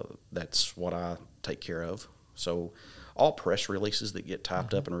 That's what I take care of. So all press releases that get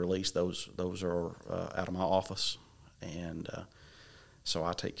typed up and released, those are out of my office, and so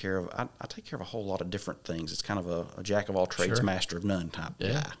I take care of a whole lot of different things. It's kind of a jack of all trades, master of none type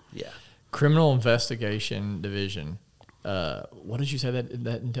guy. Yeah. Criminal Investigation Division. What did you say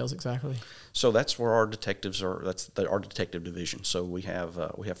that entails exactly? So that's where our detectives are. That's our detective division. So we have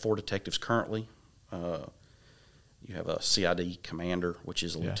 4 detectives currently. You have a CID commander, which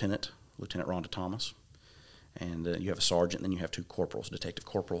is a Lieutenant Rhonda Thomas, and you have a sergeant. Then you have 2 corporals, detective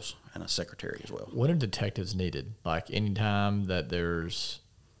corporals, and a secretary as well. What are detectives needed? Like anytime that there's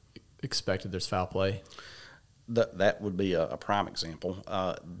foul play? That would be a prime example.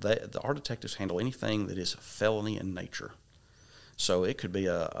 Our detectives handle anything that is felony in nature. So it could be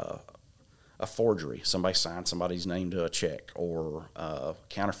a forgery. Somebody signed somebody's name to a check, or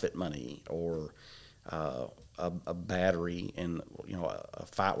counterfeit money, or a battery in a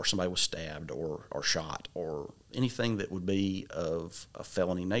fight where somebody was stabbed or shot, or anything that would be of a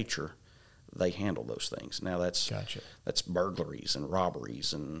felony nature. They handle those things. Now that's burglaries and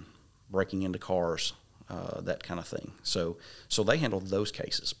robberies and breaking into cars. That kind of thing. So they handle those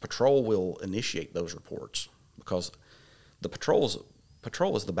cases. Patrol will initiate those reports, because the patrol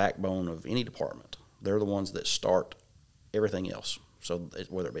is the backbone of any department. They're the ones that start everything else. So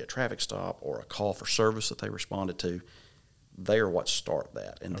whether it be a traffic stop or a call for service that they responded to, they are what start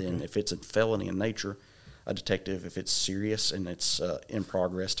that. And then if it's a felony in nature, a detective, if it's serious and it's in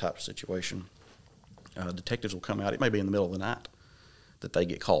progress type of situation, detectives will come out. It may be in the middle of the night that they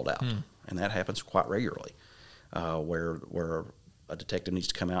get called out. And that happens quite regularly, where a detective needs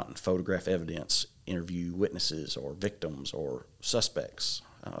to come out and photograph evidence, interview witnesses or victims or suspects.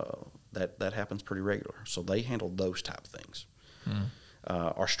 That happens pretty regular. So they handle those type of things.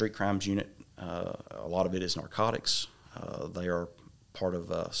 Our Street Crimes Unit, a lot of it is narcotics. They are part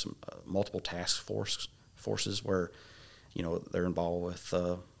of some multiple task forces where they're involved with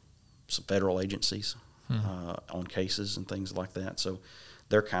some federal agencies on cases and things like that. So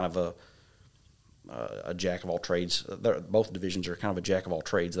they're kind of a jack of all trades. Both divisions are kind of a jack of all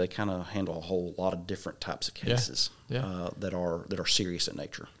trades. They kind of handle a whole lot of different types of cases that are serious in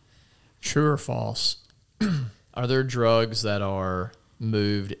nature. True or false? Are there drugs that are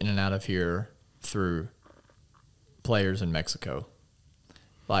moved in and out of here through players in Mexico?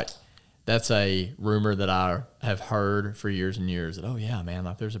 Like, that's a rumor that I have heard for years and years, that, oh yeah, man,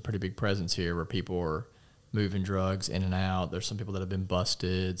 like there's a pretty big presence here where people are moving drugs in and out. There's some people that have been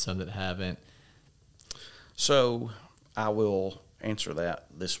busted, some that haven't. So I will answer that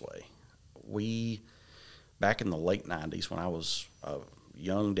this way. Back in the late 90s, when I was a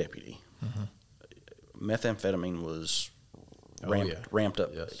young deputy, methamphetamine was ramped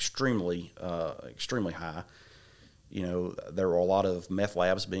up extremely high. There were a lot of meth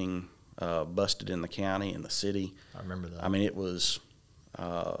labs being busted in the county and the city. I remember that. I mean, it was.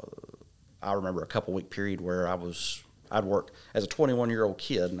 I remember a couple-week period where I'd work as a 21-year-old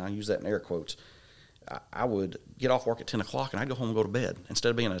kid, and I use that in air quotes. I would get off work at 10 o'clock, and I'd go home and go to bed. Instead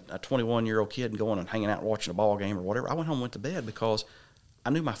of being a 21-year-old kid and going and hanging out and watching a ball game or whatever, I went home and went to bed because I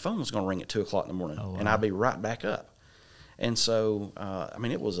knew my phone was going to ring at 2 o'clock in the morning, and I'd be right back up. And so, I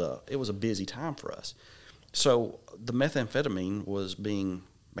mean, it was a busy time for us. So the methamphetamine was being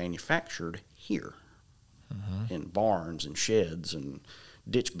manufactured here in barns and sheds and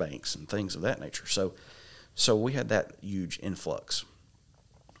ditch banks and things of that nature. So we had that huge influx.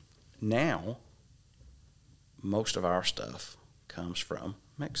 Now, most of our stuff comes from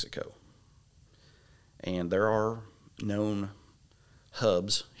Mexico. And there are known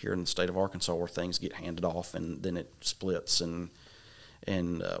hubs here in the state of Arkansas where things get handed off and then it splits and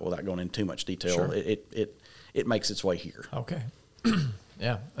without going into too much detail, Sure. it makes its way here. Okay.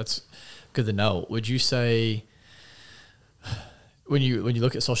 Yeah, that's good to know. Would you say when you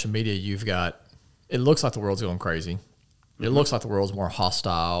look at social media, it looks like the world's going crazy. It looks like the world's more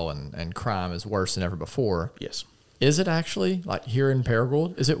hostile and crime is worse than ever before. Yes. Is it actually, like here in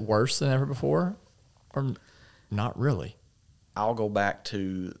Paragould, is it worse than ever before or not really? I'll go back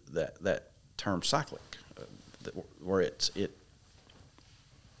to that term cyclic, where it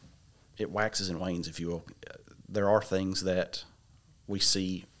waxes and wanes, if you will. There are things that we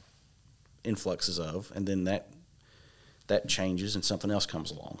see influxes of, and then that changes and something else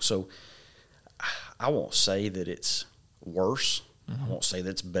comes along. So I won't say that it's worse. I won't say that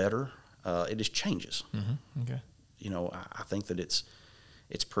it's better. It just changes. Mm-hmm. Okay. You know, I think that it's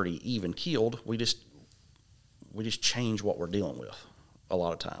pretty even keeled. We just change what we're dealing with a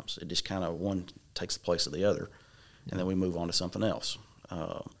lot of times. It just kind of one takes the place of the other, and then we move on to something else.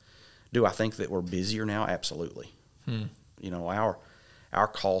 Do I think that we're busier now? Absolutely. You know, our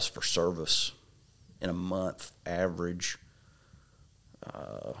calls for service in a month average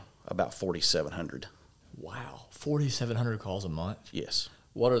about 4,700. Wow. 4,700 calls a month? Yes.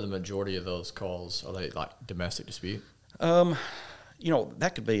 What are the majority of those calls? Are they like domestic dispute? You know,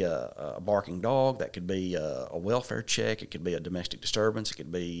 that could be a barking dog. That could be a welfare check. It could be a domestic disturbance. It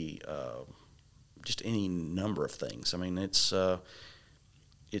could be just any number of things. I mean, it's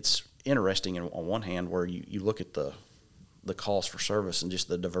interesting on one hand where you look at the calls for service and just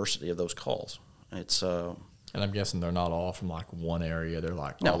the diversity of those calls. It's and I'm guessing they're not all from like one area. They're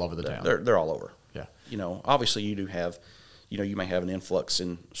like all over the town. They're all over. Yeah. You know, obviously you do have, you know, you may have an influx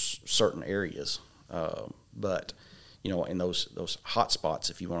in certain areas, but you know, in those hot spots,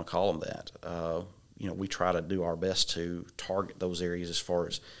 if you want to call them that, you know, we try to do our best to target those areas as far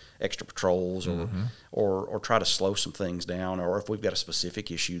as extra patrols or try to slow some things down, or if we've got a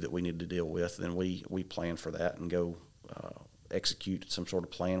specific issue that we need to deal with, then we plan for that and go execute some sort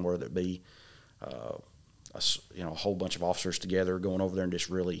of plan, whether it be a whole bunch of officers together going over there and just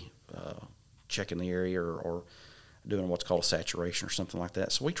really checking the area or doing what's called a saturation or something like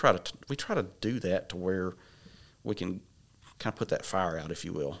that. So we try to do that to where we can kind of put that fire out, if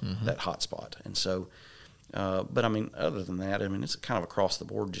you will, that hot spot. And so, but I mean, other than that, I mean, it's kind of across the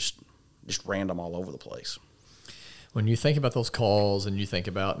board, just random all over the place. When you think about those calls and you think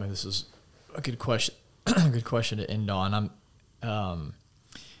about, I mean, this is a good question, good question to end on. I'm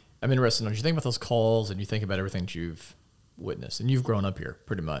interested in, you think about those calls and you think about everything that you've witnessed, and you've grown up here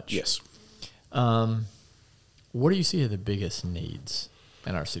pretty much. Yes. What do you see are the biggest needs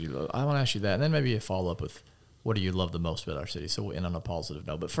in our city? I want to ask you that, and then maybe a follow-up with what do you love the most about our city? So we'll end on a positive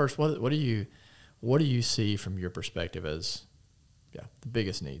note. But first, what do you see from your perspective as the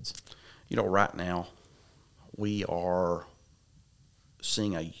biggest needs? You know, right now we are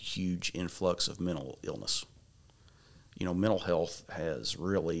seeing a huge influx of mental illness. You know, mental health has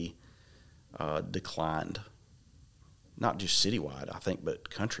really declined, not just citywide, I think, but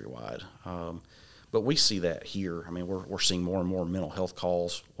countrywide. But we see that here. I mean, we're seeing more and more mental health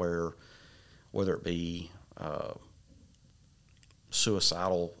calls where, whether it be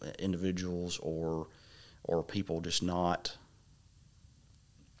suicidal individuals or people just not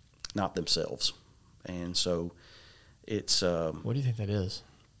themselves. And so it's what do you think that is?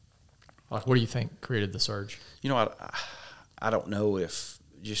 Like, what do you think created the surge? You know, I don't know if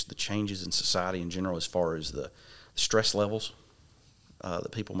just the changes in society in general, as far as the stress levels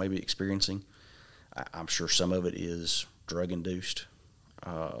that people may be experiencing. I'm sure some of it is drug-induced,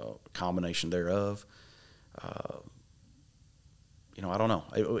 combination thereof. You know, I don't know.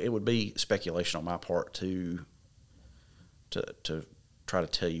 It would be speculation on my part to try to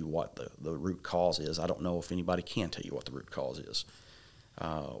tell you what the root cause is. I don't know if anybody can tell you what the root cause is.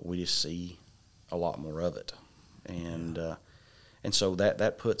 We just see a lot more of it, and And so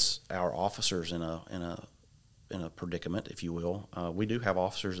that puts our officers in a predicament, if you will. We do have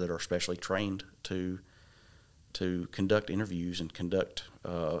officers that are specially trained to conduct interviews and conduct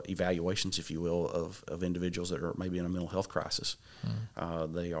evaluations, if you will, of individuals that are maybe in a mental health crisis.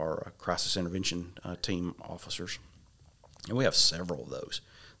 They are crisis intervention team officers, and we have several of those.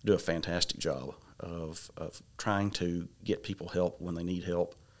 They do a fantastic job of trying to get people help when they need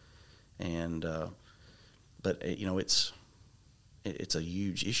help, and but it's a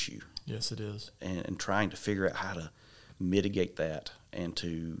huge issue. Yes, it is. And trying to figure out how to mitigate that and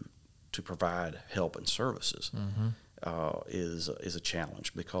to provide help and services is a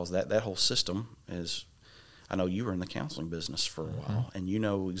challenge, because that whole system is. I know you were in the counseling business for a while, and you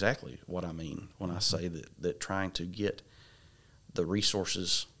know exactly what I mean when I say that trying to get the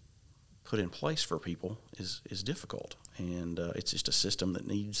resources put in place for people is difficult, and it's just a system that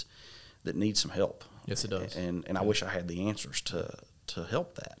needs some help. Yes, it does. And I wish I had the answers to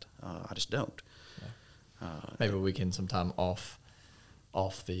help that. I just don't. Maybe we can sometime off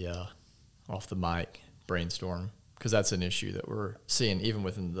the mic brainstorm, because that's an issue that we're seeing even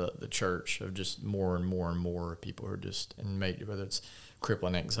within the church, of just more and more and more people who are just, and maybe whether it's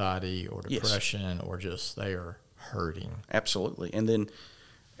crippling anxiety or depression, or just they are hurting. Absolutely. And then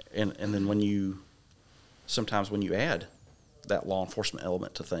when sometimes when you add that law enforcement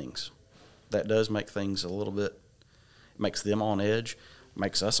element to things, that does make things a little bit, makes them on edge,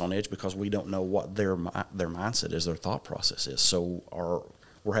 makes us on edge, because we don't know what their mindset is, their thought process is. So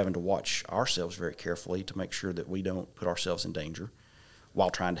we're having to watch ourselves very carefully to make sure that we don't put ourselves in danger while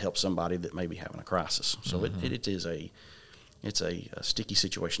trying to help somebody that may be having a crisis. So it's a sticky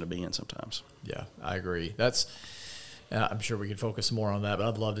situation to be in sometimes. Yeah, I agree. That's, I'm sure we could focus more on that, but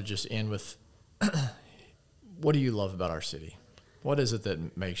I'd love to just end with, what do you love about our city? What is it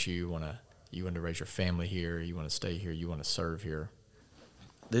that makes you want to raise your family here, you want to stay here, you want to serve here?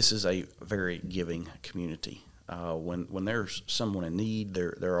 This is a very giving community. When there's someone in need,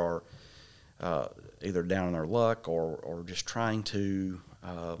 there are either down on their luck or just trying to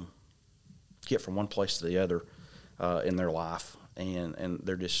get from one place to the other in their life, and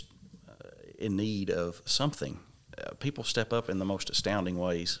they're just in need of something. People step up in the most astounding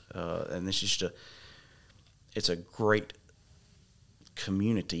ways, and this is it's a great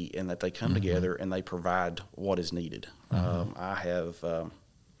community in that they come together and they provide what is needed.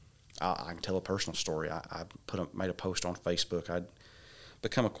 I can tell a personal story. I made a post on Facebook. I'd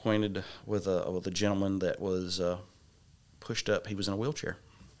become acquainted with a gentleman that was pushed up. He was in a wheelchair,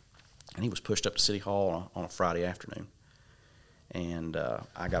 and he was pushed up to City Hall on a Friday afternoon. And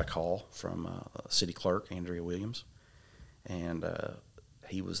I got a call from City Clerk Andrea Williams, and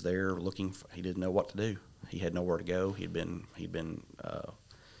he was there looking. He didn't know what to do. He had nowhere to go. He'd been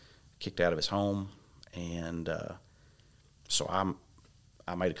kicked out of his home, and so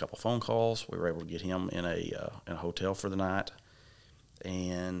I made a couple phone calls. We were able to get him in a hotel for the night,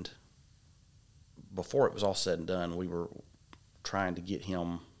 and before it was all said and done, we were trying to get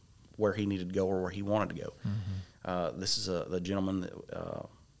him where he needed to go or where he wanted to go. This is the gentleman that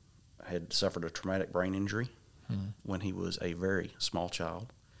had suffered a traumatic brain injury when he was a very small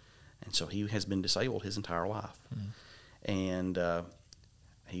child, and so he has been disabled his entire life. And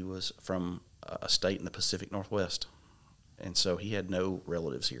he was from a state in the Pacific Northwest. And so he had no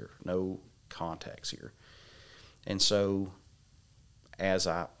relatives here, no contacts here. And so, as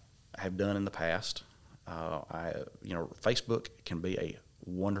I have done in the past, Facebook can be a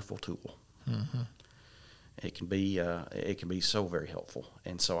wonderful tool. It can be so very helpful.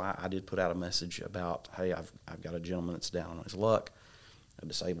 And so I did put out a message about, hey, I've got a gentleman that's down on his luck, a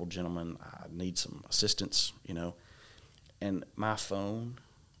disabled gentleman. I need some assistance, And my phone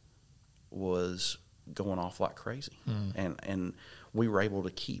was going off like crazy. And we were able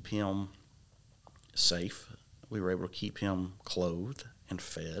to keep him safe. We were able to keep him clothed and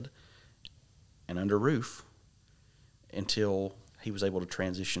fed and under roof until he was able to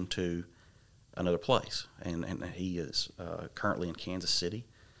transition to another place. And he is currently in Kansas City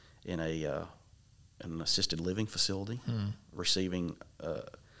in an assisted living facility, receiving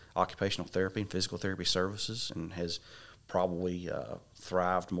occupational therapy and physical therapy services, and has probably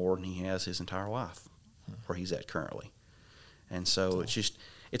thrived more than he has his entire life where he's at currently. And so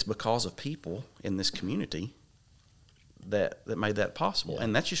it's because of people in this community that made that possible.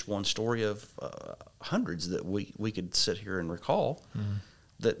 And that's just one story of hundreds that we could sit here and recall,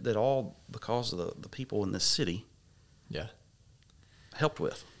 that all because of the people in this city helped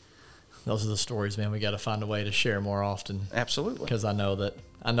with. Those are the stories, man. We got to find a way to share more often. Absolutely. Because I know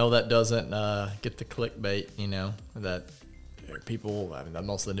that doesn't get the clickbait, that people, I mean,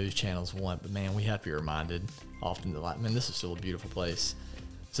 most of the news channels want, but man, we have to be reminded often that, like, man, this is still a beautiful place.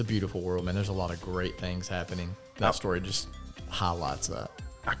 It's a beautiful world, man. There's a lot of great things happening. That story just highlights that.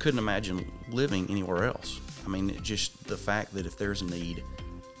 I couldn't imagine living anywhere else. I mean, just the fact that if there's a need,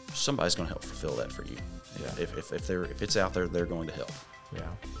 somebody's going to help fulfill that for you. Yeah. If it's out there, they're going to help. Yeah.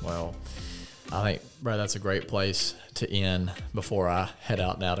 Well, I think, Brad, that's a great place to end before I head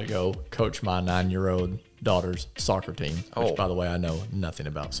out now to go coach my 9-year-old daughter's soccer team, which, by the way, I know nothing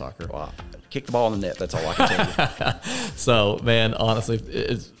about soccer. Well, kick the ball in the net. That's all I can tell you. So, man, honestly,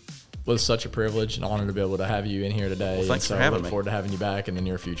 it was such a privilege and honor to be able to have you in here today. Well, thanks for having me. I look forward to having you back in the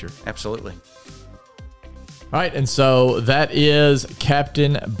near future. Absolutely. All right, and so that is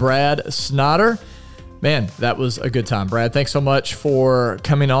Captain Brad Snyder. Man, that was a good time. Brad, thanks so much for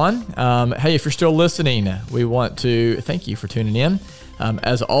coming on. Hey, if you're still listening, we want to thank you for tuning in.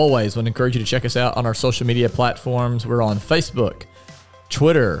 As always, I want to encourage you to check us out on our social media platforms. We're on Facebook,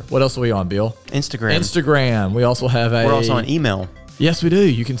 Twitter. What else are we on, Bill? Instagram. We also have We're also on email. Yes, we do.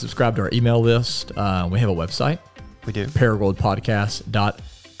 You can subscribe to our email list. We have a website. We do.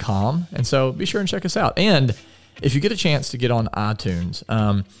 ParaGoldPodcast.com. And so be sure and check us out. And if you get a chance to get on iTunes,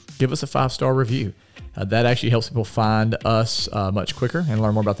 give us a 5-star review. That actually helps people find us much quicker and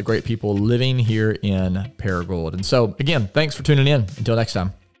learn more about the great people living here in Paragould. And so, again, thanks for tuning in. Until next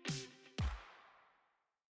time.